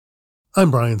I'm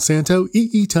Brian Santo,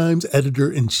 EE Times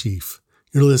Editor-in-Chief.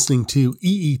 You're listening to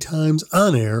EE Times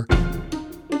On Air,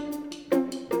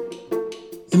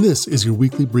 and this is your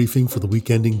weekly briefing for the week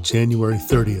ending January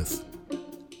 30th.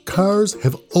 Cars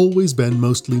have always been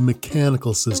mostly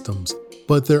mechanical systems,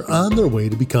 but they're on their way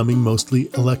to becoming mostly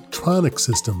electronic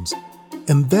systems,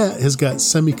 and that has got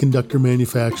semiconductor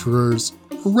manufacturers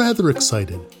rather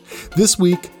excited. This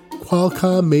week,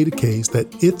 Qualcomm made a case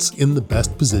that it's in the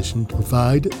best position to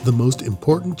provide the most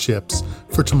important chips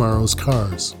for tomorrow's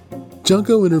cars.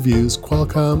 Junko interviews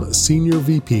Qualcomm Senior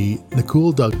VP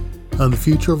Nakul Duggal on the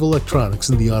future of electronics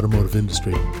in the automotive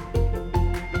industry.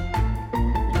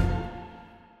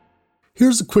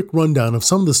 Here's a quick rundown of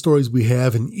some of the stories we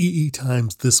have in EE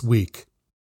Times this week.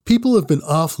 People have been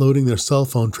offloading their cell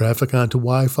phone traffic onto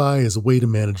Wi-Fi as a way to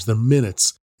manage their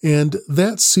minutes, and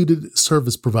that suited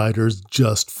service providers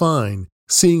just fine,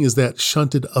 seeing as that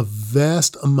shunted a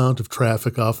vast amount of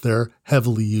traffic off their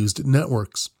heavily used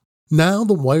networks. Now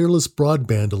the Wireless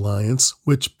Broadband Alliance,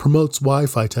 which promotes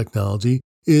Wi-Fi technology,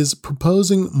 is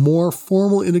proposing more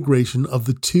formal integration of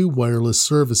the two wireless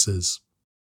services.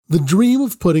 The dream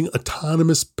of putting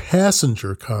autonomous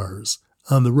passenger cars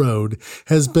on the road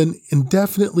has been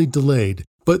indefinitely delayed,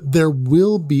 but there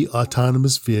will be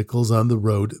autonomous vehicles on the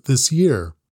road this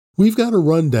year. We've got a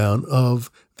rundown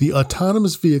of the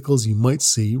autonomous vehicles you might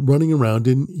see running around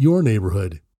in your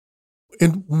neighborhood.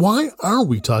 And why are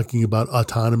we talking about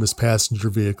autonomous passenger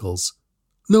vehicles?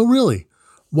 No, really,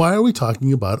 why are we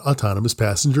talking about autonomous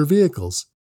passenger vehicles?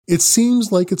 It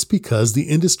seems like it's because the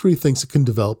industry thinks it can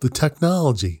develop the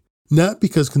technology, not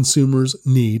because consumers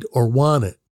need or want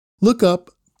it. Look up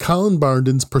Colin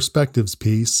Barden's Perspectives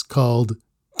piece called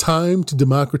Time to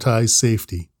Democratize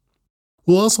Safety.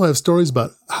 We'll also have stories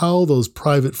about how those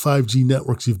private 5G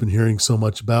networks you've been hearing so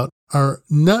much about are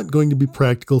not going to be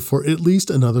practical for at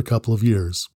least another couple of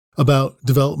years, about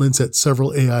developments at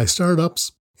several AI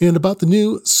startups, and about the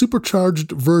new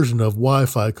supercharged version of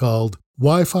Wi-Fi called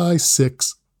Wi-Fi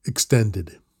 6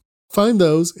 Extended. Find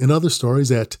those and other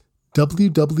stories at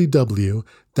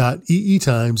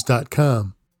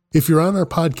www.eetimes.com. If you're on our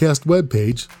podcast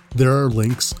webpage, there are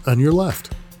links on your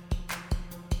left.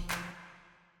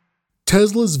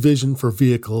 Tesla's vision for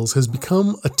vehicles has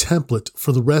become a template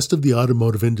for the rest of the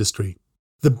automotive industry.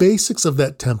 The basics of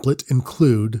that template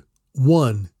include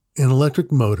 1. An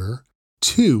electric motor,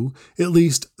 2. At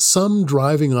least some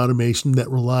driving automation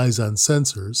that relies on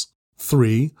sensors,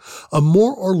 3. A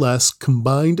more or less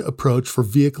combined approach for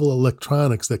vehicle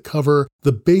electronics that cover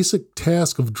the basic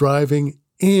task of driving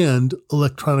and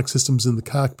electronic systems in the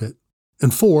cockpit,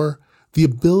 and 4. The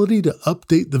ability to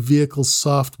update the vehicle's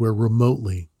software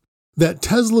remotely. That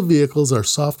Tesla vehicles are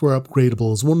software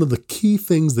upgradable is one of the key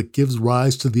things that gives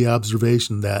rise to the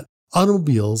observation that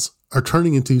automobiles are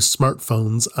turning into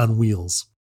smartphones on wheels.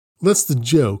 That's the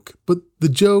joke, but the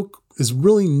joke is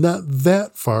really not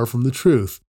that far from the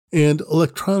truth, and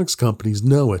electronics companies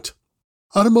know it.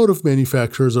 Automotive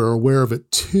manufacturers are aware of it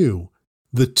too.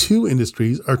 The two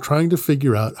industries are trying to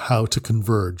figure out how to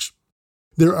converge.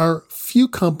 There are few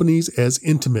companies as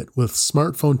intimate with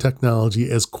smartphone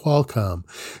technology as Qualcomm,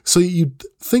 so you'd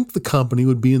think the company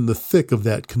would be in the thick of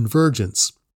that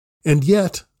convergence. And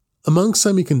yet, among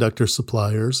semiconductor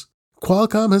suppliers,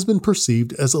 Qualcomm has been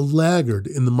perceived as a laggard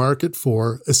in the market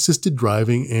for assisted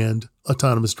driving and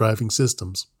autonomous driving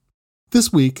systems.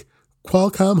 This week,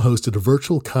 Qualcomm hosted a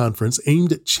virtual conference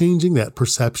aimed at changing that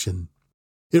perception.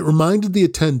 It reminded the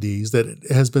attendees that it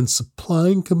has been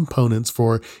supplying components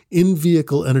for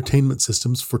in-vehicle entertainment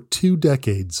systems for 2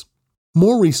 decades.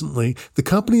 More recently, the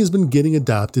company has been getting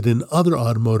adopted in other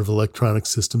automotive electronic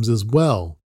systems as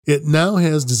well. It now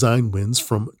has design wins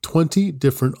from 20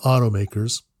 different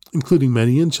automakers, including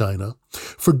many in China,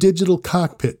 for digital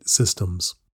cockpit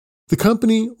systems. The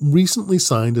company recently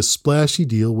signed a splashy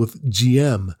deal with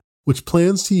GM, which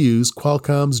plans to use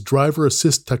Qualcomm's driver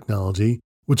assist technology,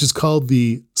 which is called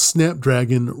the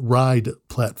Snapdragon Ride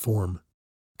platform.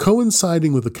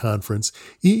 Coinciding with the conference,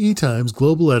 EE Times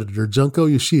global editor Junko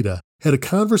Yoshida had a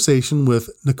conversation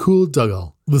with Nakul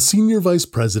Duggal, the Senior Vice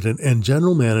President and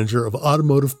General Manager of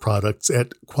Automotive Products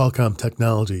at Qualcomm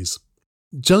Technologies.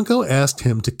 Junko asked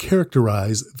him to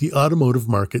characterize the automotive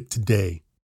market today.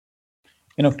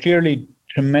 Clearly,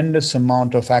 tremendous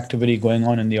amount of activity going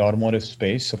on in the automotive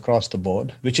space across the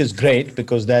board, which is great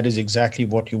because that is exactly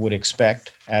what you would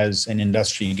expect as an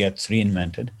industry gets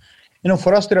reinvented.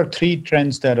 For us, there are 3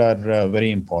 trends that are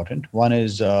very important. One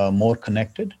is more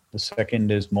connected. The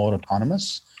second is more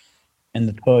autonomous. And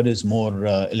the third is more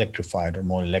electrified or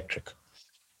more electric.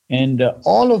 And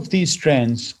all of these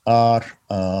trends are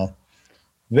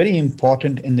very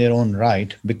important in their own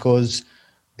right because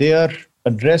They are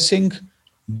addressing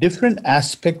different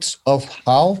aspects of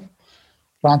how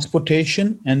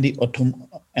transportation and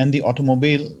the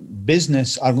automobile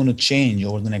business are going to change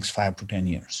over the next 5 to 10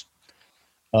 years.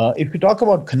 If you talk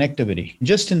about connectivity,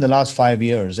 just in the last 5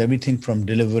 years, everything from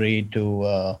delivery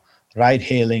to ride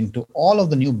hailing to all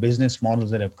of the new business models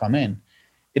that have come in,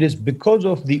 it is because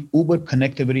of the Uber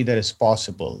connectivity that is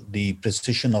possible, the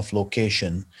precision of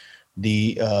location,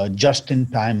 the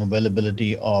just-in-time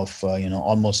availability of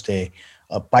almost a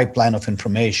pipeline of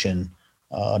information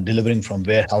delivering from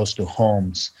warehouse to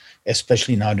homes,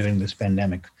 especially now during this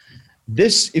pandemic.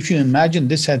 This, if you imagine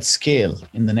this at scale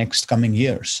in the next coming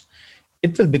years,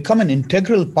 it will become an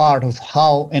integral part of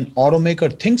how an automaker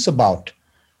thinks about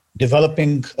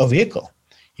developing a vehicle.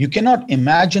 You cannot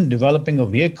imagine developing a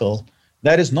vehicle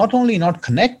that is not only not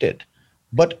connected,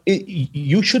 but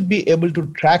you should be able to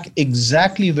track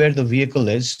exactly where the vehicle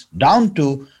is down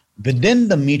to within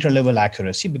the meter level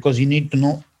accuracy, because you need to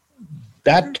know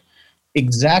that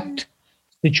exact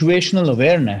situational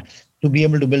awareness to be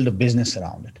able to build a business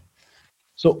around it.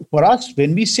 So for us,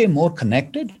 when we say more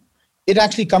connected, it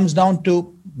actually comes down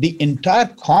to the entire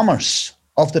commerce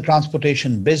of the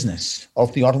transportation business,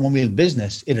 of the automobile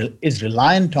business. It is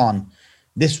reliant on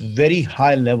this very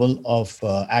high level of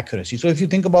accuracy. So if you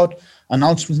think about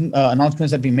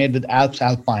announcements that we made with Alps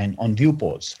Alpine on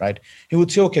viewports, right? You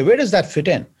would say, okay, where does that fit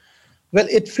in? Well,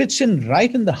 it fits in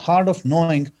right in the heart of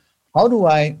knowing how do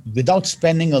I, without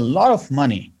spending a lot of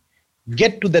money,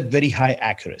 get to that very high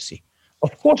accuracy.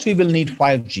 Of course, we will need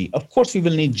 5G. Of course, we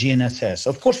will need GNSS.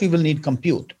 Of course, we will need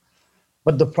compute.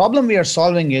 But the problem we are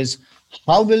solving is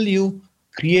how will you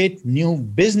create new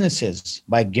businesses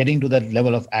by getting to that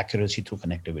level of accuracy through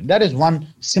connectivity? That is one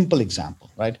simple example,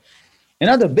 right?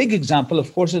 Another big example,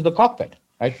 of course, is the cockpit,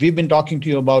 right? We've been talking to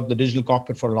you about the digital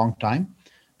cockpit for a long time.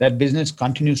 That business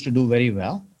continues to do very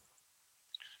well.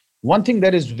 One thing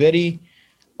that is very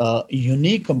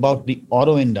unique about the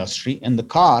auto industry and the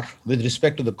car with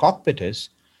respect to the cockpit is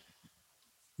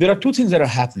there are two things that are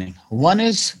happening. One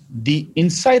is the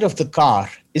inside of the car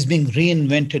is being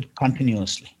reinvented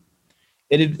continuously.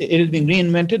 It is being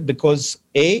reinvented because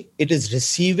it is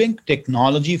receiving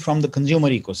technology from the consumer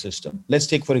ecosystem. Let's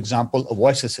take, for example, a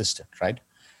voice assistant, right?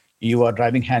 You are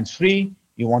driving hands-free.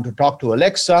 You want to talk to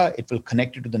Alexa. It will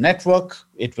connect you to the network.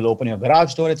 It will open your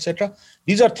garage door, etc.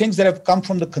 These are things that have come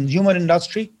from the consumer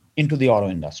industry into the auto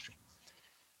industry.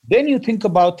 Then you think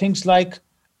about things like,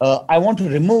 I want to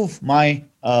remove my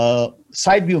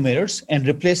side view mirrors and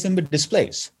replace them with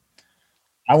displays.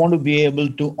 I want to be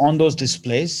able to, on those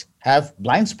displays, have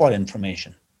blind spot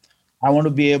information. I want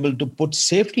to be able to put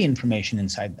safety information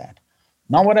inside that.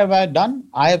 Now, what have I done?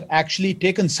 I have actually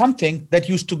taken something that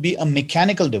used to be a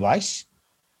mechanical device.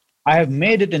 I have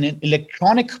made it an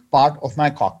electronic part of my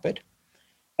cockpit,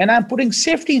 and I'm putting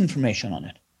safety information on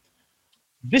it.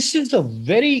 This is a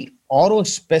very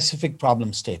auto-specific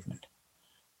problem statement.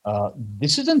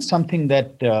 This isn't something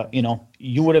that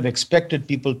you would have expected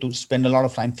people to spend a lot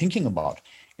of time thinking about.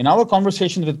 In our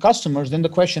conversations with customers, then the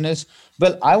question is,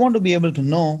 well, I want to be able to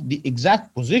know the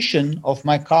exact position of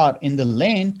my car in the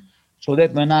lane so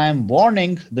that when I am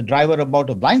warning the driver about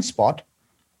a blind spot,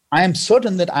 I am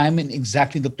certain that I am in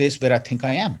exactly the place where I think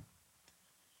I am.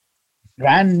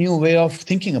 Brand new way of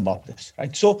thinking about this,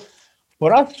 right? So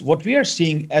for us, what we are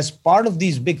seeing as part of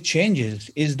these big changes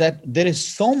is that there is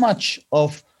so much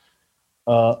of,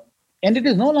 and it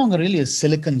is no longer really a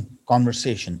silicon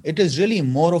conversation. It is really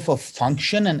more of a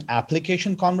function and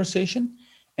application conversation.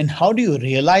 And how do you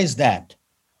realize that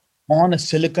on a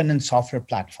silicon and software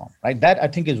platform, right? That I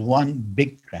think is one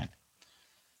big trend.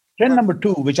 Trend number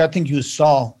two, which I think you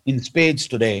saw in spades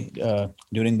today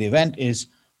during the event, is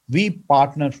we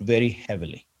partner very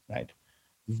heavily, right?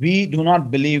 We do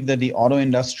not believe that the auto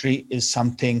industry is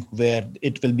something where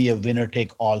it will be a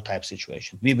winner-take-all type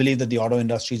situation. We believe that the auto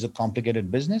industry is a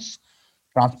complicated business.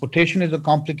 Transportation is a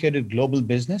complicated global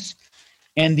business.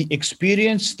 And the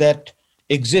experience that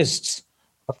exists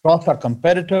across our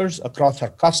competitors, across our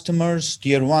customers,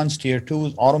 tier ones, tier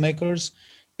twos, automakers,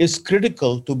 is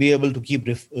critical to be able to keep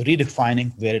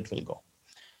redefining where it will go.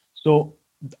 So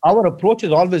our approach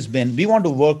has always been, we want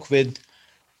to work with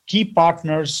key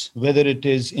partners, whether it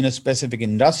is in a specific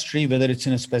industry, whether it's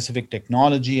in a specific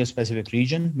technology, a specific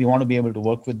region. We want to be able to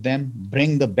work with them,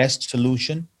 bring the best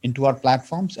solution into our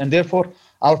platforms. And therefore,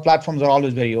 our platforms are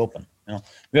always very open.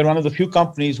 We are one of the few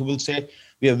companies who will say,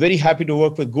 we are very happy to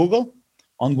work with Google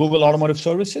on Google Automotive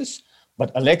Services,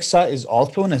 but Alexa is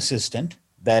also an assistant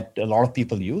that a lot of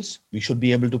people use. We should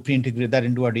be able to pre-integrate that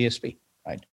into our DSP,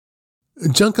 right?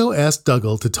 Junko asked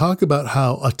Dougal to talk about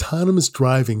how autonomous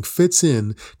driving fits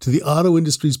in to the auto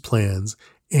industry's plans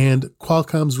and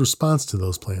Qualcomm's response to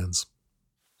those plans.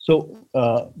 So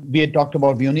we had talked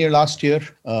about Veoneer last year.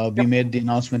 We made the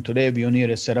announcement today. Veoneer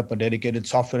has set up a dedicated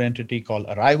software entity called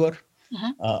Arriver.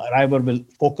 Arriver will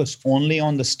focus only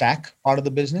on the stack part of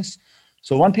the business.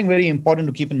 So one thing very important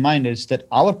to keep in mind is that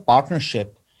our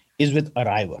partnership is with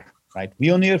Arriver, right?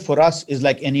 Veoneer for us is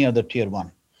like any other tier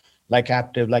one, like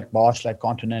Aptiv, like Bosch, like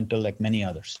Continental, like many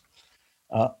others.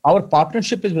 Our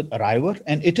partnership is with Arriver,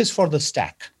 and it is for the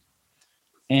stack.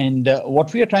 And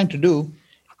what we are trying to do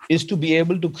is to be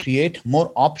able to create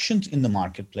more options in the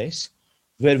marketplace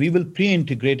where we will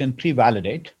pre-integrate and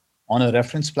pre-validate on a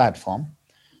reference platform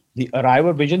the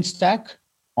Arriver Vision Stack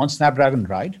on Snapdragon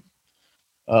Ride.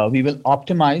 We will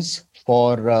optimize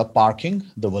for parking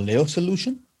the Valeo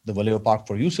solution, the Valeo Park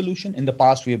for You solution. In the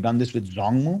past, we have done this with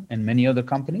Zhongmu and many other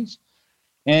companies.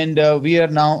 And we are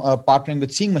now partnering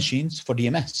with Seeing Machines for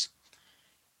DMS.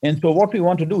 And so what we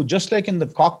want to do, just like in the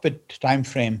cockpit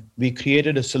timeframe, we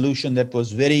created a solution that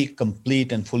was very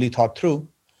complete and fully thought through.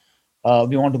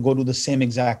 We want to go do the same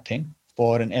exact thing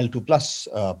for an L2 Plus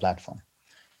platform.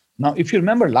 Now, if you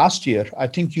remember last year, I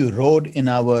think you rode in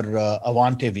our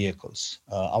Avante vehicles,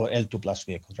 our L2 Plus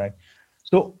vehicles, right?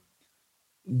 So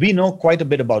we know quite a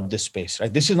bit about this space,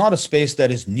 right? This is not a space that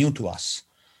is new to us.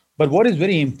 But what is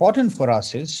very important for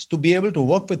us is to be able to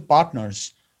work with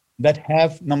partners that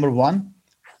have, number one,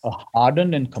 a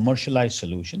hardened and commercialized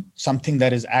solution, something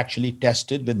that is actually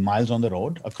tested with miles on the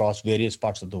road across various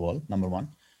parts of the world, number one.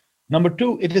 Number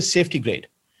two, it is safety grade.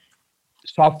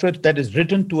 Software that is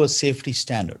written to a safety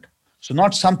standard. So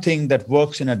not something that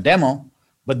works in a demo,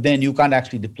 but then you can't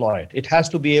actually deploy it. It has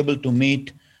to be able to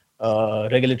meet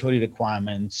regulatory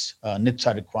requirements,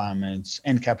 NHTSA requirements,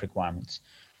 NCAP requirements.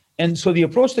 And so the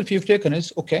approach that we've taken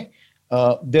is, okay,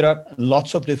 there are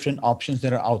lots of different options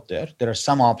that are out there. There are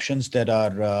some options that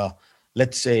are,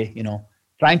 let's say,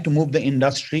 trying to move the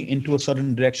industry into a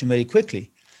certain direction very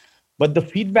quickly. But the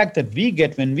feedback that we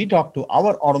get when we talk to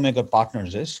our automaker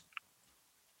partners is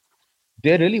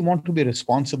they really want to be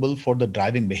responsible for the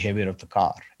driving behavior of the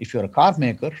car. If you're a car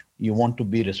maker, you want to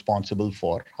be responsible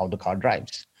for how the car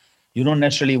drives. You don't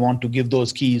necessarily want to give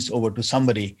those keys over to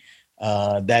somebody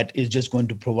that is just going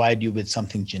to provide you with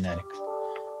something generic.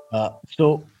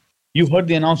 So you heard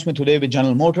the announcement today with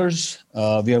General Motors.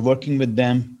 We are working with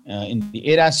them in the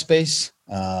ADAS space.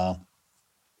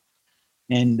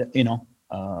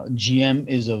 GM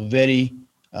is a very,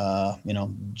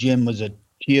 GM was a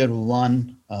tier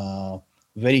one,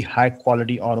 very high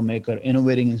quality automaker,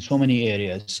 innovating in so many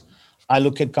areas. I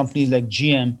look at companies like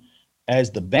GM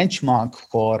as the benchmark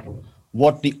for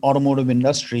what the automotive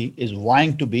industry is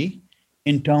vying to be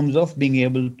in terms of being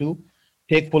able to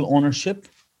take full ownership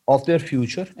of their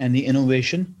future and the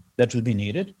innovation that will be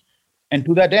needed. And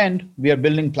to that end, we are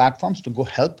building platforms to go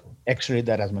help accelerate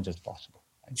that as much as possible.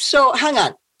 So hang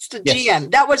on, the yes.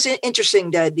 GM, that was interesting.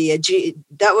 That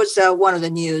was one of the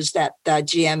news that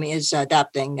GM is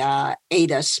adopting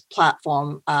ADAS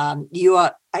platform. You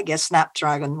are, I guess,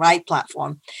 Snapdragon Ride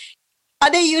platform. Are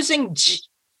they using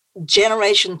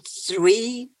Generation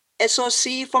 3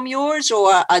 SoC from yours,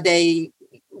 or are they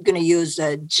going to use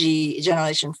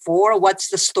Generation 4? What's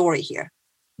the story here?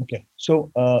 Okay,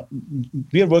 so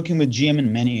we are working with GM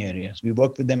in many areas. We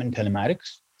work with them in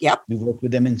telematics. Yep. We work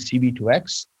with them in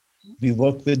CV2X. We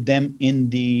work with them in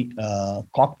the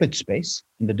cockpit space,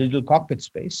 in the digital cockpit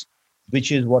space,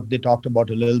 which is what they talked about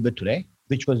a little bit today,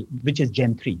 which is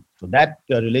Gen 3. So that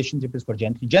relationship is for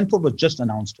Gen 3. Gen 4 was just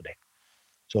announced today.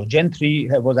 So Gen 3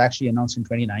 was actually announced in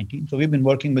 2019. So we've been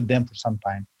working with them for some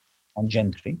time on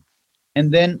Gen 3. And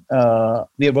then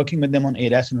we are working with them on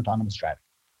ADAS and autonomous driving.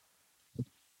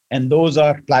 And those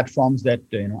are platforms that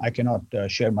I cannot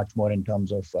share much more in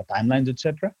terms of timelines,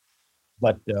 etc.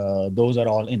 But those are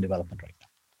all in development right now.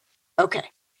 Okay.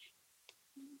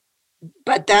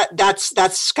 But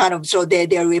that's kind of, so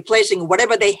they're replacing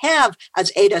whatever they have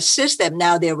as ADAS system.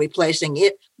 Now they're replacing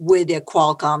it with their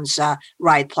Qualcomm's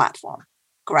Ride platform.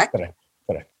 Correct?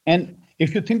 Correct. And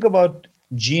if you think about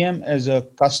GM as a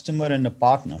customer and a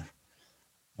partner,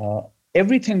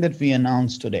 everything that we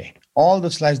announced today, all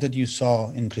the slides that you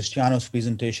saw in Cristiano's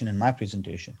presentation and my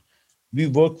presentation, we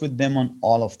work with them on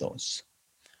all of those.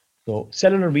 So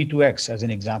cellular V2X, as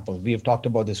an example, we have talked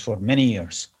about this for many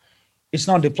years. It's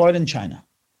now deployed in China.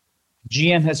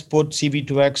 GM has put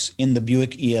CV2X in the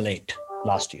Buick EL8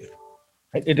 last year.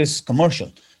 Right? It is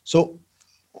commercial. So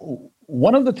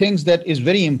one of the things that is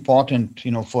very important,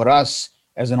 for us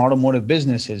as an automotive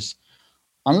business is,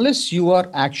 unless you are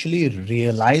actually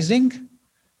realizing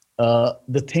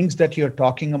the things that you're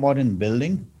talking about in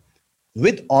building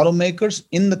with automakers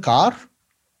in the car,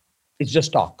 it's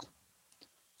just talk.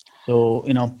 So,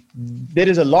 there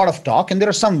is a lot of talk, and there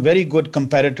are some very good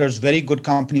competitors, very good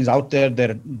companies out there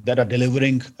that are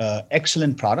delivering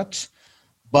excellent products.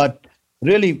 But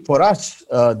really, for us,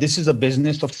 this is a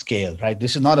business of scale, right?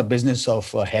 This is not a business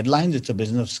of headlines. It's a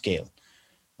business of scale.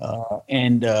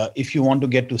 And if you want to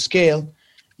get to scale,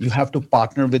 you have to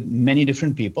partner with many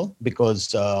different people,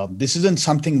 because this isn't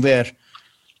something where,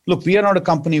 look, we are not a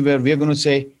company where we are going to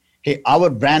say, hey, our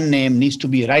brand name needs to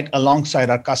be right alongside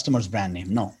our customer's brand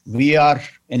name. No, we are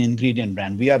an ingredient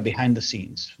brand. We are behind the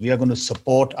scenes. We are going to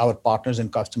support our partners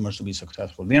and customers to be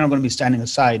successful. We are not going to be standing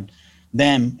aside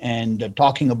them and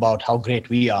talking about how great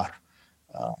we are.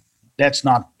 That's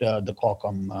not the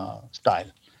Qualcomm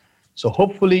style. So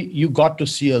hopefully you got to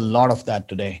see a lot of that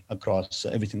today across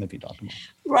everything that we talked about.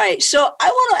 Right. So I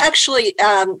want to actually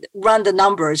run the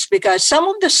numbers, because some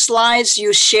of the slides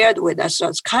you shared with us, so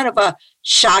it's kind of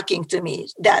shocking to me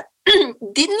that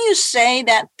didn't you say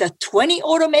that the 20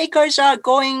 automakers are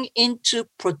going into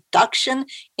production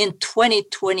in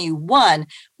 2021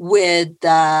 with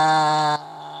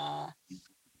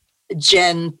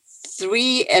Gen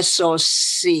 3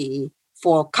 SoC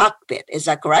for cockpit? Is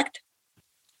that correct?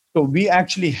 So we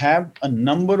actually have a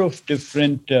number of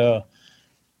different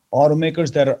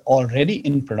automakers that are already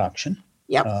in production.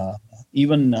 Yep.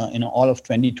 Even all of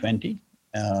 2020,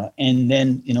 and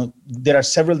then there are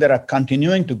several that are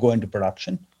continuing to go into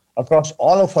production across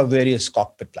all of our various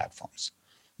cockpit platforms.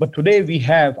 But today we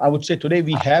have, I would say,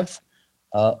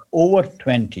 over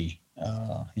 20.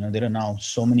 There are now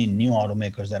so many new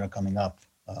automakers that are coming up.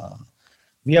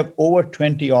 We have over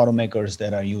 20 automakers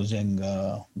that are using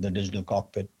the digital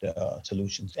cockpit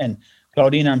solutions. And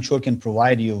Claudine, I'm sure, can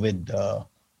provide you with a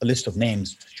list of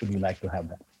names, should you like to have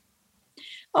that.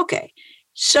 Okay.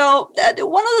 So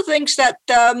one of the things that,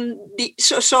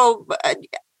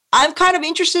 I'm kind of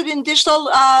interested in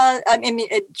digital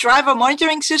driver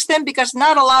monitoring system, because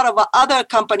not a lot of other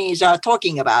companies are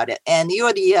talking about it. And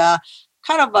you're the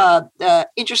kind of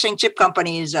interesting chip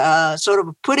companies sort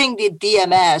of putting the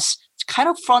DMS kind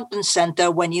of front and center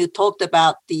when you talked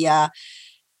about the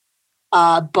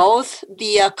both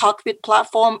the cockpit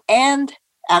platform and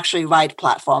actually ride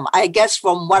platform. I guess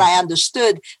from what I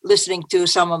understood, listening to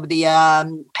some of the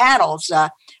panels,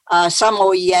 some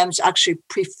OEMs actually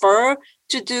prefer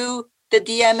to do the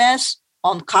DMS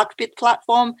on cockpit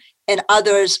platform, and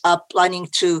others are planning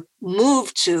to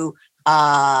move to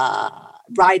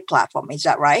ride platform. Is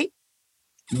that right?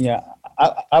 Yeah,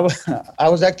 I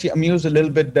was actually amused a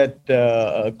little bit that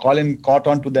Colin caught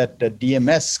on to that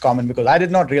DMS comment, because I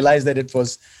did not realize that it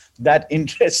was that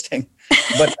interesting.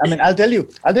 But I mean, I'll tell you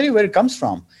where it comes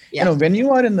from. Yeah. When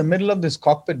you are in the middle of this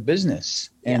cockpit business,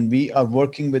 and we are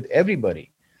working with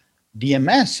everybody,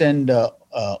 DMS and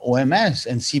OMS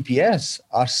and CPS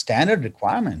are standard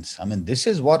requirements. I mean, this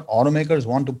is what automakers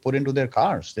want to put into their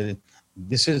cars.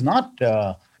 This is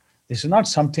not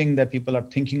something that people are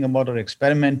thinking about or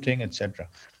experimenting, etc.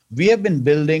 We have been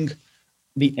building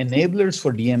the enablers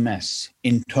for DMS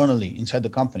internally inside the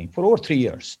company for over 3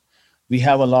 years. We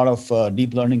have a lot of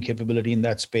deep learning capability in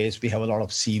that space. We have a lot of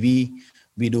CV.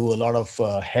 We do a lot of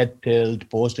head tilt,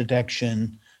 pose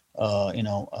detection,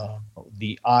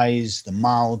 the eyes, the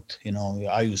mouth,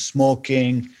 are you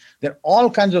smoking? There are all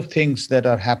kinds of things that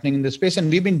are happening in this space.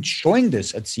 And we've been showing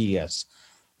this at CES.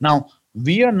 Now,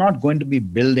 we are not going to be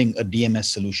building a DMS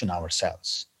solution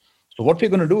ourselves. So what we're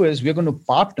going to do is we're going to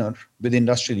partner with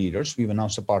industry leaders. We've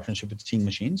announced a partnership with Seeing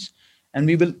Machines, and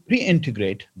we will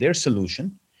pre-integrate their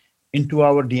solution into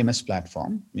our DMS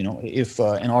platform. If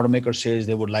an automaker says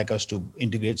they would like us to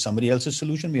integrate somebody else's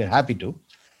solution, we are happy to.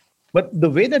 But the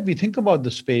way that we think about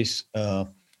the space,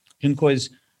 Junko, is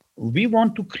we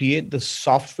want to create the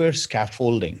software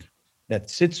scaffolding that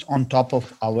sits on top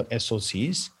of our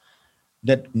SoCs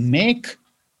that make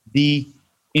the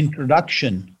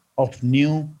introduction of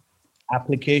new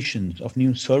applications, of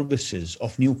new services,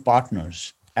 of new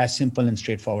partners as simple and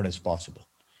straightforward as possible.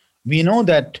 We know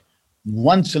that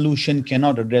one solution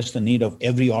cannot address the need of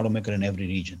every automaker in every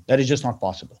region. That is just not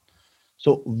possible.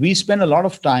 So we spend a lot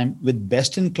of time with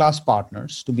best-in-class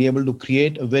partners to be able to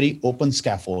create a very open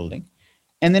scaffolding.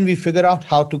 And then we figure out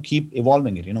how to keep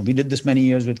evolving it. We did this many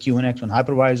years with QNX on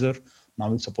hypervisor. Now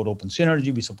we support Open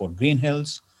Synergy, we support Green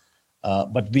Hills.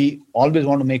 But we always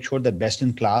want to make sure that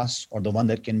best-in-class, or the one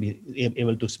that can be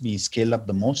able to be scaled up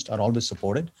the most, are always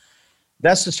supported.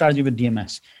 That's the strategy with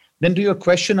DMS. Then to your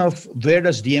question of where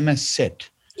does DMS sit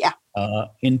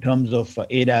in terms of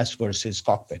ADAS versus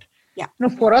cockpit? Yeah.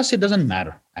 For us, it doesn't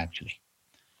matter, actually.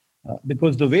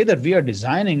 Because the way that we are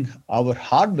designing our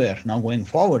hardware now going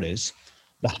forward is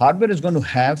the hardware is going to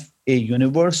have a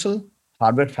universal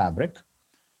hardware fabric.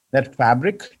 That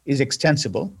fabric is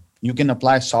extensible. You can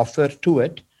apply software to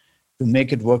it to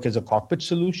make it work as a cockpit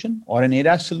solution or an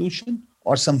ADAS solution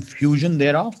or some fusion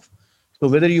thereof. So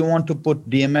whether you want to put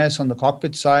DMS on the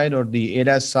cockpit side or the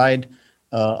ADAS side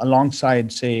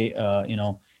alongside, say,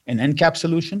 an NCAP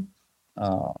solution,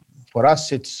 for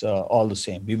us, it's all the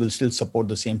same. We will still support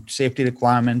the same safety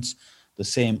requirements, the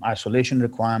same isolation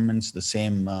requirements, the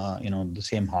same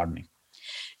hardening.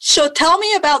 So tell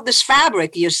me about this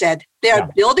fabric. You said there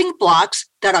are building blocks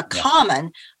that are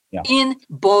common in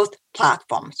both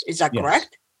platforms. Is that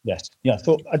correct? Yes. Yeah.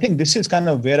 So I think this is kind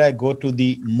of where I go to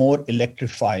the more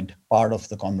electrified part of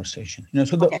the conversation.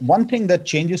 So the one thing that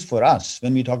changes for us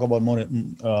when we talk about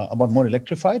more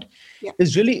electrified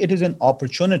is really it is an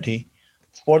opportunity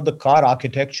for the car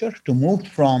architecture to move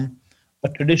from a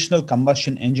traditional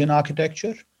combustion engine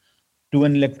architecture to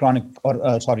an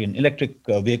electric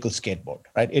vehicle skateboard,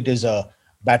 right? It is a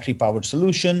battery powered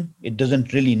solution. It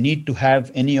doesn't really need to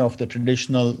have any of the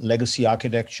traditional legacy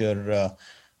architecture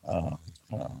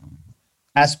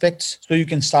aspects. So you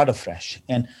can start afresh.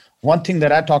 And one thing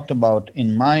that I talked about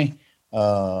in my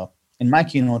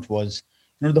keynote was,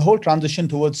 the whole transition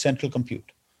towards central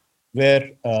compute,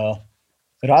 where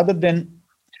rather than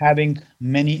having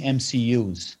many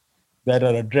MCUs that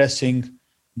are addressing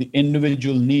the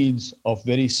individual needs of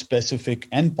very specific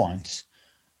endpoints,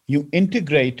 you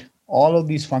integrate all of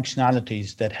these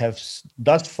functionalities that have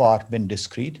thus far been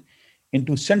discrete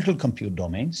into central compute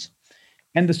domains.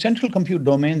 And the central compute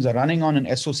domains are running on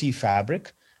an SoC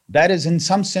fabric that is in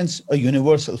some sense a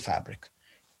universal fabric.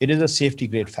 It is a safety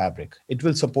grade fabric. It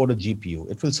will support a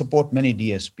GPU. It will support many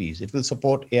DSPs. It will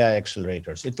support AI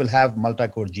accelerators. It will have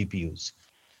multi-core GPUs.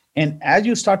 And as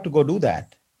you start to go do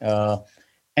that,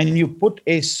 and you put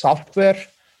a software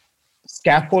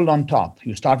scaffold on top,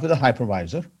 you start with a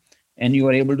hypervisor, and you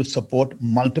are able to support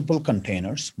multiple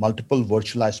containers, multiple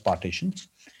virtualized partitions.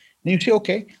 And you say,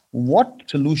 okay, what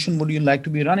solution would you like to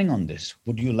be running on this?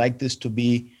 Would you like this to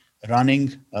be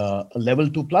running a level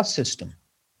 2+ system?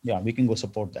 Yeah, we can go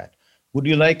support that. Would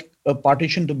you like a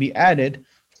partition to be added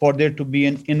for there to be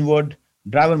an inward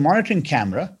driver monitoring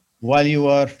camera while you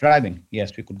are driving?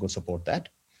 Yes, we could go support that.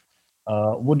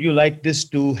 Would you like this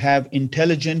to have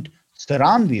intelligent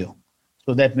surround view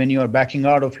so that when you are backing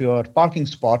out of your parking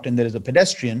spot and there is a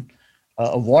pedestrian,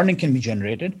 a warning can be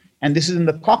generated? And this is in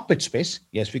the cockpit space.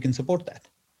 Yes, we can support that.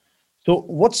 So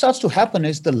what starts to happen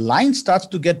is the line starts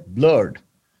to get blurred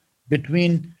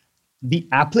between the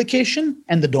application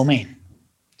and the domain.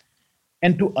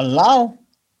 And to allow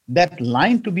that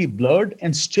line to be blurred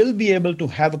and still be able to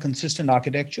have a consistent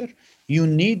architecture, you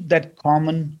need that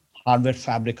common hardware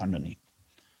fabric underneath.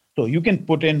 So you can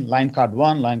put in line card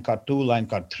 1, line card 2, line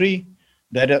card 3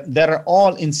 that are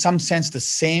all in some sense the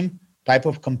same type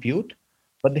of compute,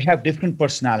 but they have different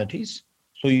personalities.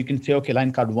 So you can say, okay,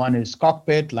 line card 1 is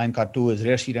cockpit, line card 2 is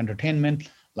rear seat entertainment,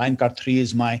 line card 3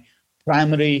 is my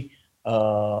primary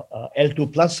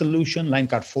L2+ solution, line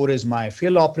card 4 is my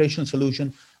field operation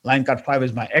solution, line card 5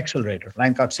 is my accelerator,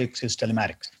 line card 6 is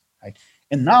telematics, right?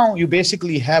 And now you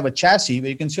basically have a chassis where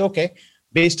you can say, okay,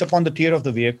 based upon the tier of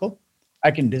the vehicle, I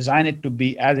can design it to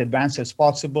be as advanced as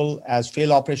possible, as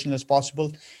field operational as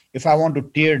possible. If I want to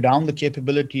tear down the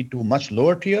capability to a much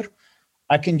lower tier,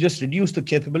 I can just reduce the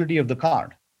capability of the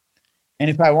card. And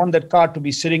if I want that card to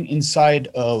be sitting inside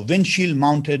a windshield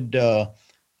mounted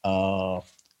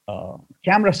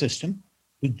camera system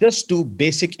to just do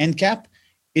basic NCAP,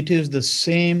 it is the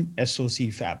same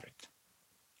SoC fabric.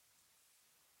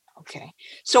 Okay.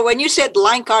 So when you said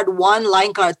line card 1,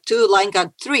 line card 2, line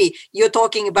card 3, you're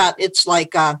talking about it's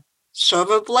like a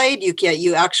server blade.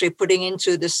 You actually putting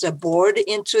into this board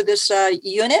into this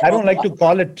unit? I don't like to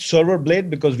call it server blade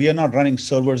because we are not running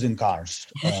servers in cars.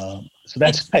 So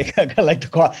that's like I like to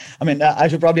call. I mean, I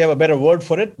should probably have a better word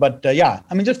for it, but yeah.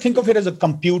 I mean, just think of it as a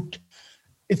compute.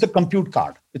 It's a compute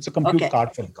card. It's a compute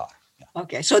card for the car. Yeah.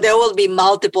 Okay. So there will be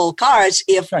multiple cards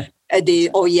if the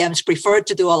OEMs prefer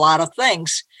to do a lot of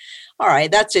things. All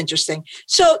right, that's interesting.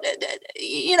 So,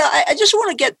 I just want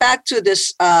to get back to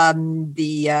this. I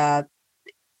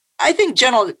think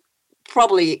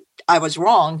probably I was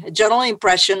wrong. General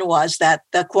impression was that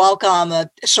the Qualcomm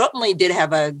certainly did have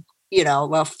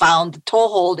found the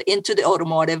toehold into the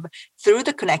automotive through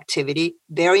the connectivity,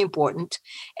 very important,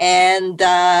 and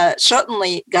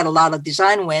certainly got a lot of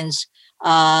design wins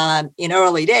in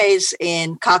early days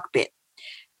in cockpit.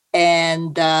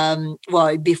 And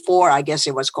before, I guess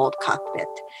it was called cockpit.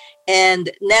 And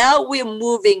now we're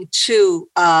moving to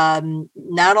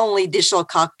not only digital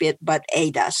cockpit, but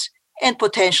ADAS and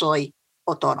potentially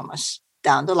autonomous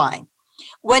down the line.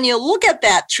 When you look at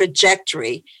that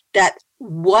trajectory, that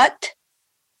what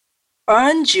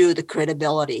earned you the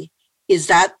credibility Is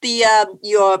that the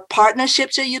your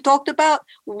partnerships that you talked about?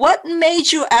 What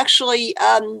made you actually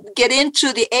get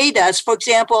into the ADAS? For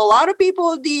example, a lot of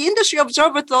people, the industry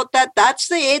observer, thought that that's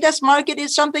the ADAS market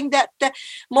is something that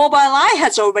Mobileye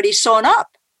has already sewn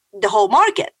up the whole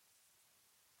market.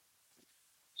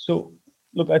 So,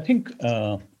 look, I think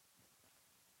there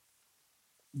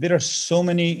are so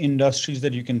many industries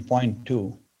that you can point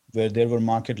to where there were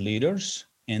market leaders,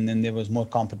 and then there was more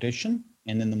competition,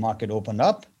 and then the market opened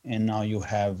up, and now you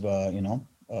have a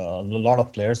lot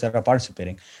of players that are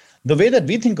participating. The way that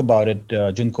we think about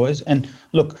it, Junko, is, and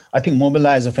look, I think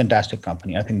Mobileye is a fantastic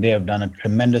company. I think they have done a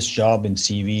tremendous job in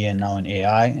CV and now in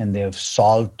AI, and they have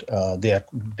solved.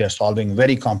 They're solving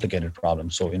very complicated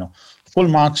problems. So full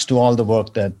marks to all the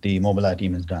work that the Mobileye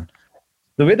team has done.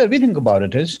 The way that we think about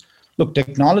it is, look,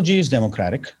 technology is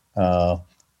democratic.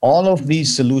 All of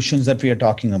these solutions that we are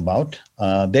talking about,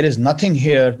 there is nothing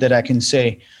here that I can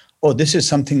say, oh, this is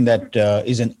something that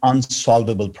is an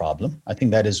unsolvable problem. I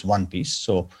think that is one piece.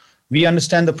 So we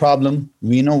understand the problem.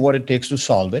 We know what it takes to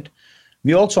solve it.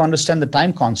 We also understand the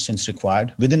time constants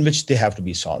required within which they have to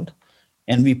be solved.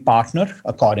 And we partner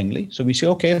accordingly. So we say,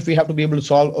 okay, if we have to be able to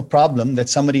solve a problem that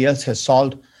somebody else has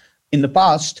solved in the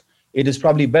past, it is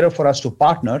probably better for us to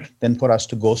partner than for us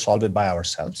to go solve it by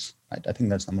ourselves. Right? I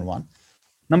think that's number one.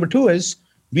 Number two is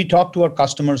we talk to our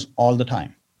customers all the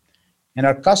time. And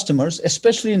our customers,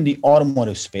 especially in the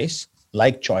automotive space,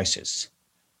 like choices.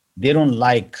 They don't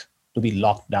like to be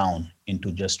locked down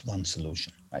into just one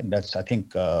solution. Right? That's, I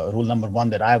think, rule number one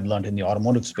that I've learned in the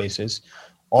automotive space is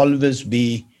always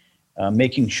be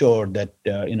making sure that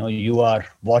you are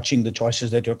watching the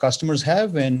choices that your customers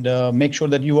have, and make sure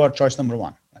that you are choice number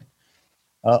one. Right?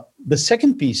 The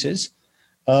second piece is,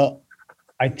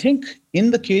 I think in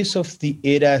the case of the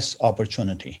ADAS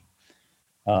opportunity,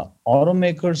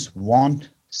 automakers want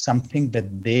something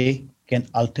that they can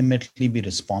ultimately be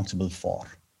responsible for,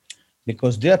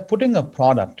 because they are putting a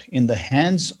product in the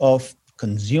hands of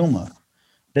consumer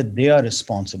that they are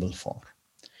responsible for.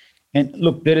 And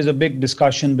look, there is a big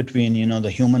discussion between,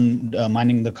 the human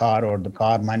minding the car or the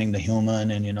car minding the human,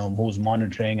 and, who's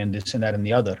monitoring and this and that and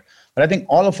the other. But I think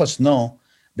all of us know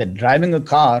that driving a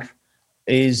car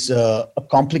is a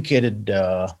complicated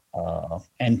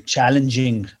and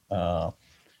challenging,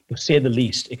 to say the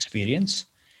least, experience.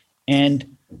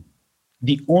 And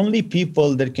the only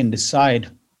people that can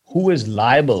decide who is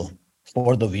liable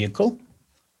for the vehicle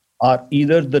are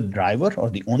either the driver or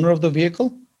the owner of the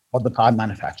vehicle or the car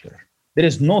manufacturer. There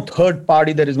is no third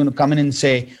party that is going to come in and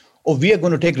say, oh, we are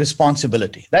going to take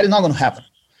responsibility. That is not going to happen.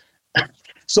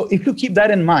 So if you keep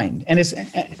that in mind, and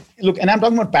look, and I'm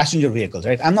talking about passenger vehicles,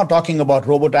 right? I'm not talking about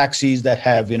robo-taxis that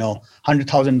have,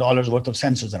 $100,000 worth of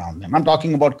sensors around them. I'm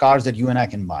talking about cars that you and I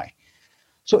can buy.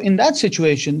 So in that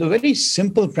situation, the very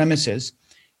simple premise is,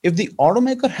 if the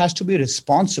automaker has to be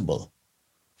responsible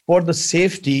for the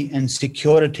safety and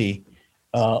security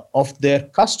of their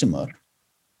customer,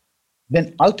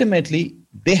 then ultimately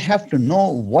they have to know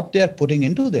what they're putting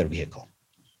into their vehicle.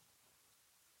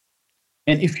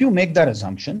 And if you make that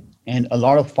assumption, and a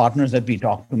lot of partners that we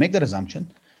talk to make that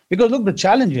assumption, because look, the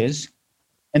challenge is,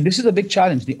 and this is a big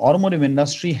challenge, the automotive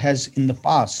industry has in the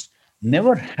past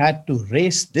never had to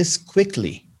race this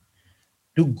quickly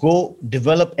to go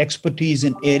develop expertise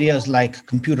in areas like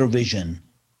computer vision,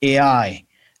 AI,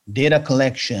 data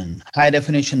collection, high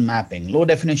definition mapping, low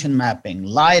definition mapping,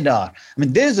 LiDAR. I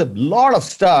mean, there's a lot of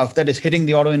stuff that is hitting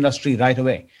the auto industry right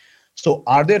away. So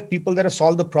are there people that have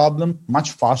solved the problem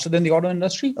much faster than the auto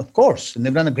industry? Of course, and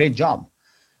they've done a great job.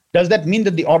 Does that mean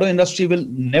that the auto industry will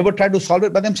never try to solve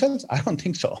it by themselves? I don't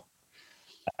think so.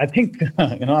 I think,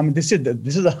 this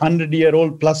is a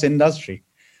 100-year-old plus industry.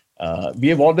 We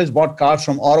have always bought cars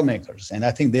from automakers, and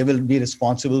I think they will be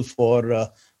responsible for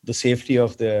the safety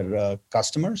of their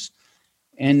customers.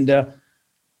 And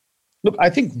look, I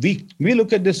think we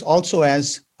look at this also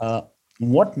as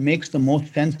what makes the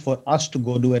most sense for us to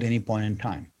go do at any point in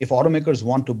time. If automakers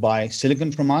want to buy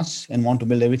silicon from us and want to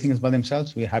build everything by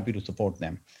themselves, we're happy to support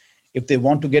them. If they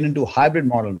want to get into a hybrid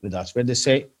model with us, where they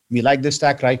say, we like this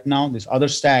stack right now, this other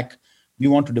stack, we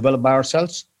want to develop by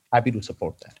ourselves, happy to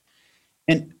support that.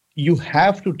 And you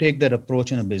have to take that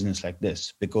approach in a business like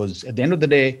this, because at the end of the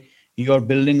day, you're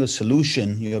building a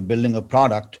solution, you're building a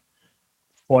product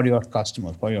for your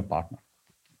customer, for your partner.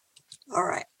 All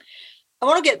right. I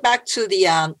want to get back to the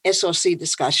SoC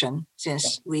discussion,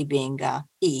 since we being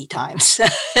EE times.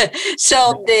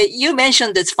 So you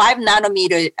mentioned this 5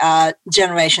 nanometer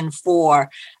generation 4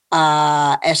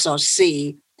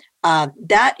 SoC.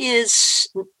 That is,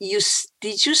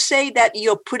 did you say that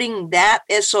you're putting that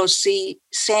SoC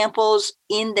samples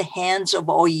in the hands of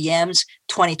OEMs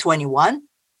 2021?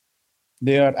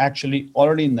 They are actually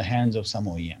already in the hands of some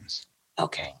OEMs.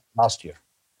 Okay. Last year.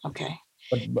 Okay.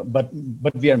 But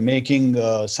we are making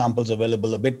samples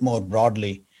available a bit more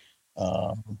broadly.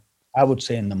 I would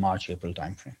say in the March-April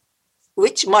timeframe.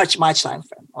 Which March timeframe?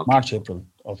 Okay. March-April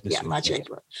of this year.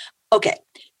 March-April. Okay.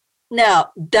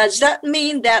 Now, does that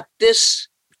mean that this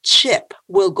chip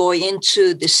will go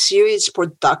into the series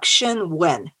production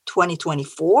when?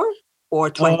 2024 or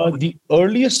 2020? The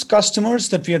earliest customers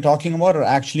that we are talking about are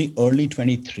actually early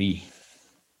 23.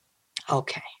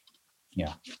 Okay.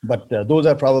 Yeah, but those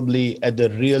are probably at the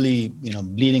really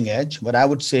bleeding edge. But I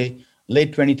would say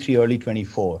late 23, early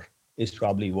 24 is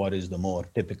probably what is the more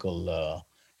typical.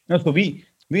 So we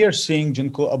are seeing,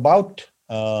 Junko, about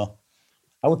I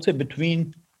would say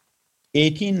between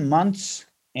 18 months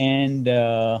and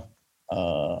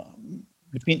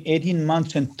between 18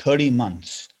 months and 30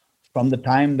 months from the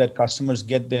time that customers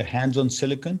get their hands on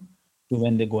silicon to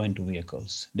when they go into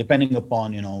vehicles, depending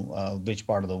upon which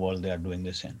part of the world they are doing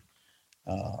this in.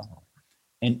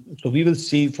 And so we will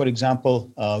see, for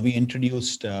example, we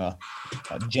introduced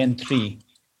Gen 3.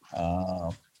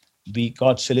 We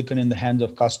got silicon in the hands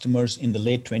of customers in the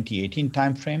late 2018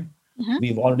 timeframe. Mm-hmm.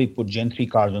 We've already put Gen 3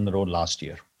 cars on the road last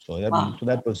year. So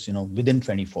that was within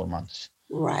 24 months.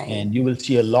 Right. And you will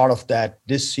see a lot of that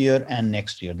this year and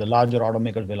next year. The larger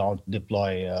automakers will all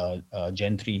deploy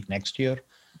Gen 3 next year.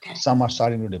 Okay. Some are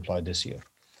starting to deploy this year.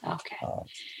 Okay.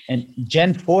 And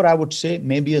Gen 4, I would say,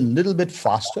 maybe a little bit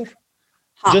faster,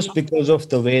 just because of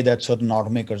the way that certain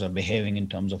automakers are behaving in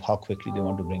terms of how quickly they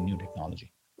want to bring new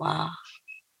technology. Wow.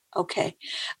 Okay.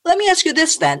 Let me ask you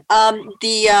this then.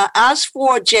 As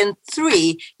for Gen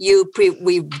 3,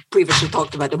 we previously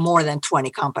talked about the more than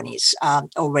 20 companies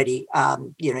already,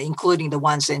 including the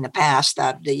ones in the past,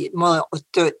 the more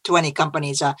than 20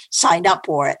 companies signed up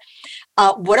for it.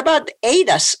 What about the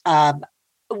ADAS?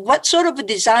 What sort of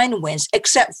design wins,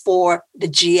 except for the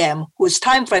GM, whose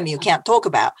time frame you can't talk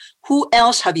about? Who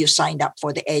else have you signed up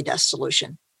for the ADAS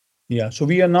solution? Yeah, so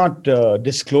we are not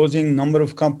disclosing number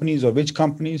of companies or which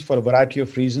companies for a variety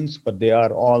of reasons, but they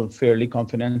are all fairly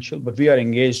confidential. But we are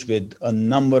engaged with a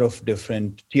number of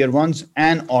different tier ones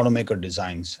and automaker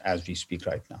designs as we speak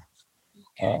right now.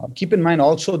 Okay. Keep in mind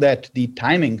also that the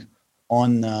timing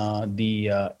on the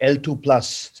L2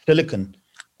 plus silicon,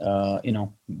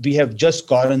 we have just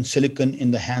gotten silicon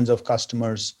in the hands of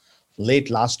customers late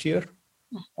last year.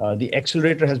 The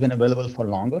accelerator has been available for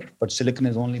longer, but silicon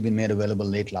has only been made available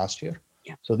late last year.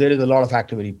 Yeah. So there is a lot of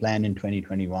activity planned in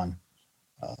 2021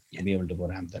 to be able to go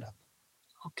ramp that up.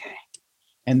 Okay.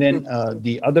 And then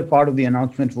the other part of the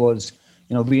announcement was,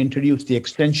 we introduced the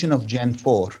extension of Gen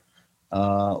 4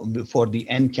 for the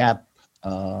NCAP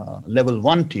level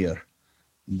 1 tier.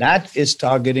 That is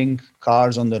targeting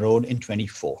cars on the road in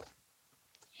 24.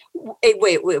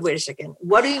 Wait a second.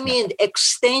 What do you mean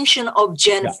extension of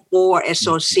Gen 4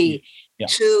 SoC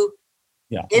to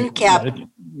NCAP?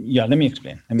 Let me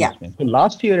explain. So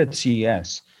last year at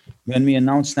CES, when we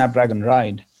announced Snapdragon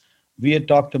Ride, we had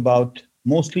talked about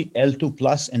mostly L2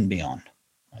 plus and beyond.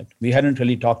 Right? We hadn't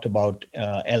really talked about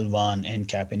L1,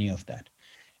 NCAP, any of that.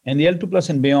 And the L2 plus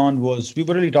and beyond we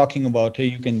were really talking about, hey,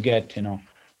 you can get,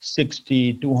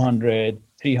 60, 200,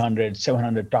 300,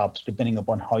 700 tops, depending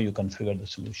upon how you configure the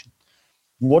solution.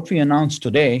 What we announced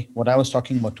today, what I was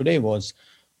talking about today was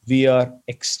we are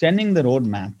extending the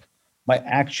roadmap by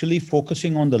actually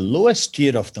focusing on the lowest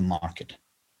tier of the market,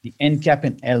 the NCAP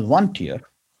and L1 tier.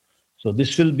 So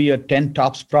this will be a 10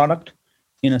 tops product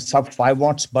in a sub 5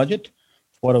 watts budget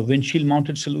for a windshield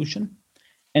mounted solution.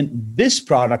 And this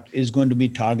product is going to be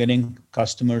targeting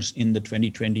customers in the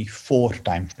 2024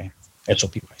 timeframe,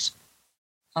 SOP price.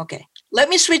 Okay, let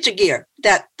me switch a gear.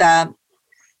 That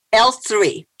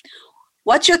L3.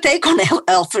 What's your take on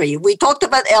L3? We talked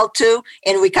about L2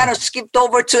 and we kind of skipped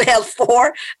over to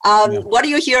L4. What are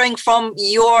you hearing from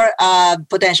your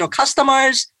potential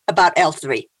customers about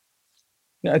L3?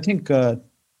 Yeah, I think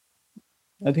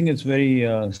it's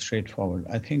very straightforward.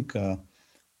 I think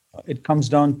it comes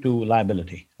down to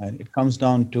liability. Right? It comes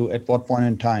down to at what point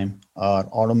in time are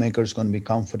automakers going to be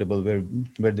comfortable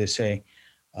where they say,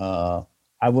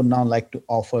 I would now like to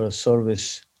offer a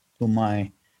service to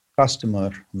my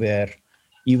customer where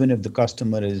even if the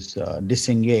customer is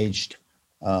disengaged,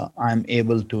 I'm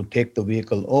able to take the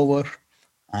vehicle over.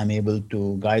 I'm able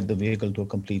to guide the vehicle to a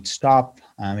complete stop.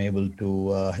 I'm able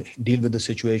to deal with the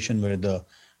situation where the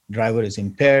driver is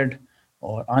impaired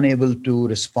or unable to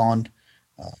respond.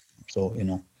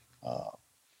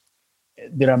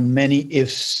 There are many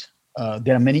ifs.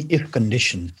 There are many if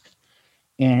conditions.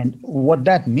 And what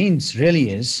that means really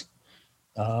is,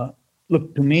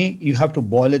 look, to me, you have to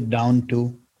boil it down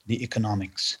to the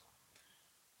economics.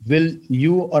 will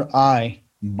you or I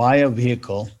buy a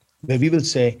vehicle where we will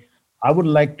say, I would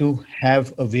like to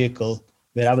have a vehicle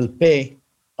where I will pay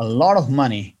a lot of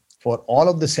money for all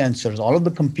of the sensors, all of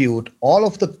the compute, all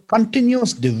of the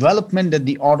continuous development that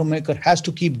the automaker has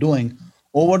to keep doing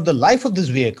over the life of this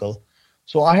vehicle.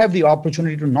 So I have the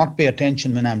opportunity to not pay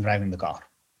attention when I'm driving the car.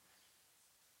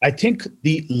 I think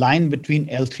the line between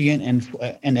L3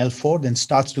 and L4 then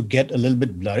starts to get a little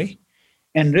bit blurry.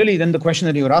 And really then the question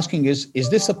that you're asking is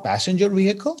this a passenger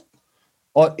vehicle?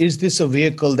 Or is this a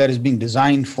vehicle that is being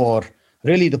designed for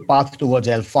really the path towards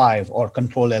L5 or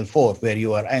control L4, where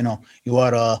you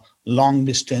are a long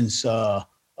distance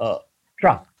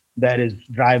truck that is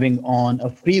driving on a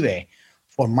freeway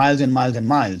for miles and miles and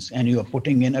miles, and you are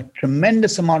putting in a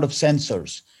tremendous amount of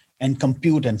sensors and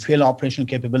compute and field operational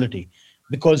capability,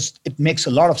 because it makes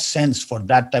a lot of sense for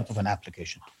that type of an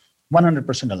application.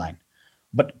 100% aligned.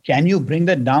 But can you bring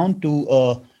that down to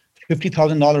a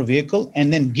 $50,000 vehicle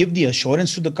and then give the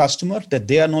assurance to the customer that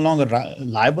they are no longer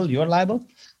liable, you're liable?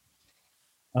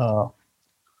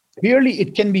 Clearly,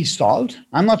 it can be solved.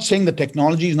 I'm not saying the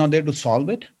technology is not there to solve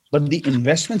it, but the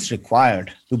investments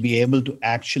required to be able to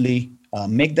actually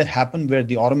make that happen, where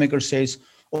the automaker says,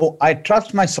 oh, I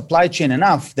trust my supply chain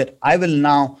enough that I will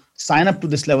now sign up to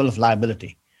this level of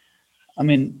liability. I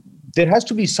mean, there has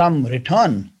to be some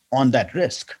return on that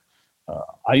risk.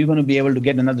 Are you going to be able to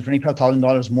get another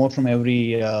 $25,000 more from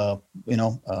every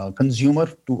consumer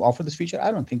to offer this feature?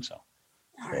 I don't think so.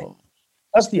 Right. So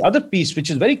that's the other piece, which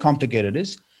is very complicated,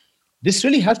 is this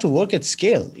really has to work at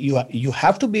scale. You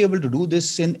have to be able to do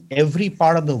this in every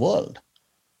part of the world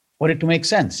for it to make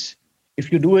sense.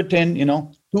 If you do it in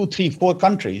 2, 3, 4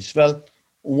 countries, well,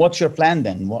 what's your plan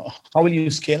then? How will you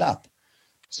scale up?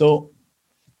 So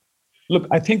look,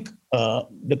 I think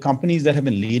the companies that have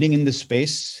been leading in this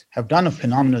space have done a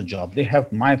phenomenal job. They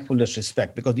have my fullest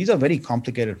respect, because these are very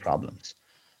complicated problems.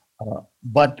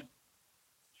 But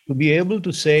to be able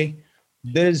to say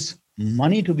there's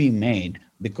money to be made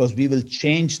because we will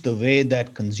change the way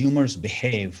that consumers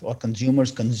behave or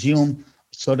consumers consume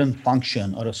a certain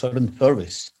function or a certain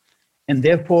service, and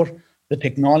therefore the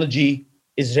technology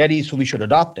is ready, so we should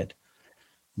adopt it.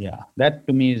 Yeah, that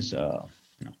to me is...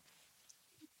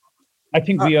 I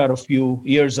think we are a few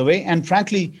years away, and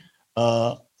frankly,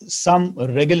 some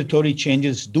regulatory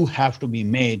changes do have to be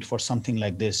made for something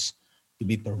like this to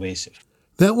be pervasive.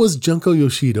 That was Junko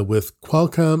Yoshida with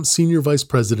Qualcomm Senior Vice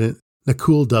President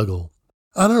Nakul Duggal.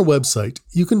 On our website,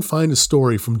 you can find a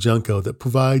story from Junko that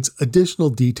provides additional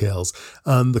details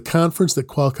on the conference that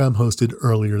Qualcomm hosted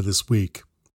earlier this week.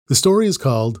 The story is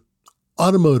called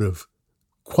Automotive: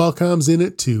 Qualcomm's in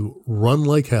it to run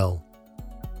like hell.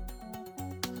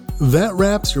 That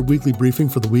wraps your weekly briefing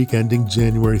for the week ending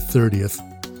January 30th.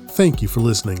 Thank you for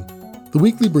listening. The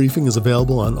weekly briefing is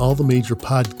available on all the major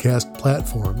podcast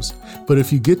platforms, but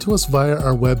if you get to us via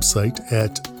our website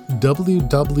at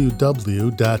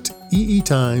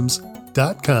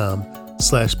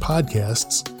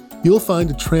www.eetimes.com/podcasts, you'll find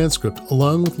a transcript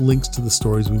along with links to the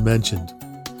stories we mentioned.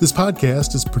 This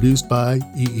podcast is produced by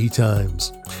EE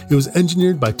Times. It was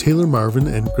engineered by Taylor Marvin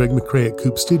and Greg McCrae at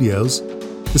Coop Studios.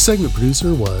 The segment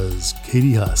producer was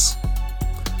Katie Huss.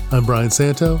 I'm Brian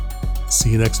Santo.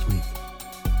 See you next week.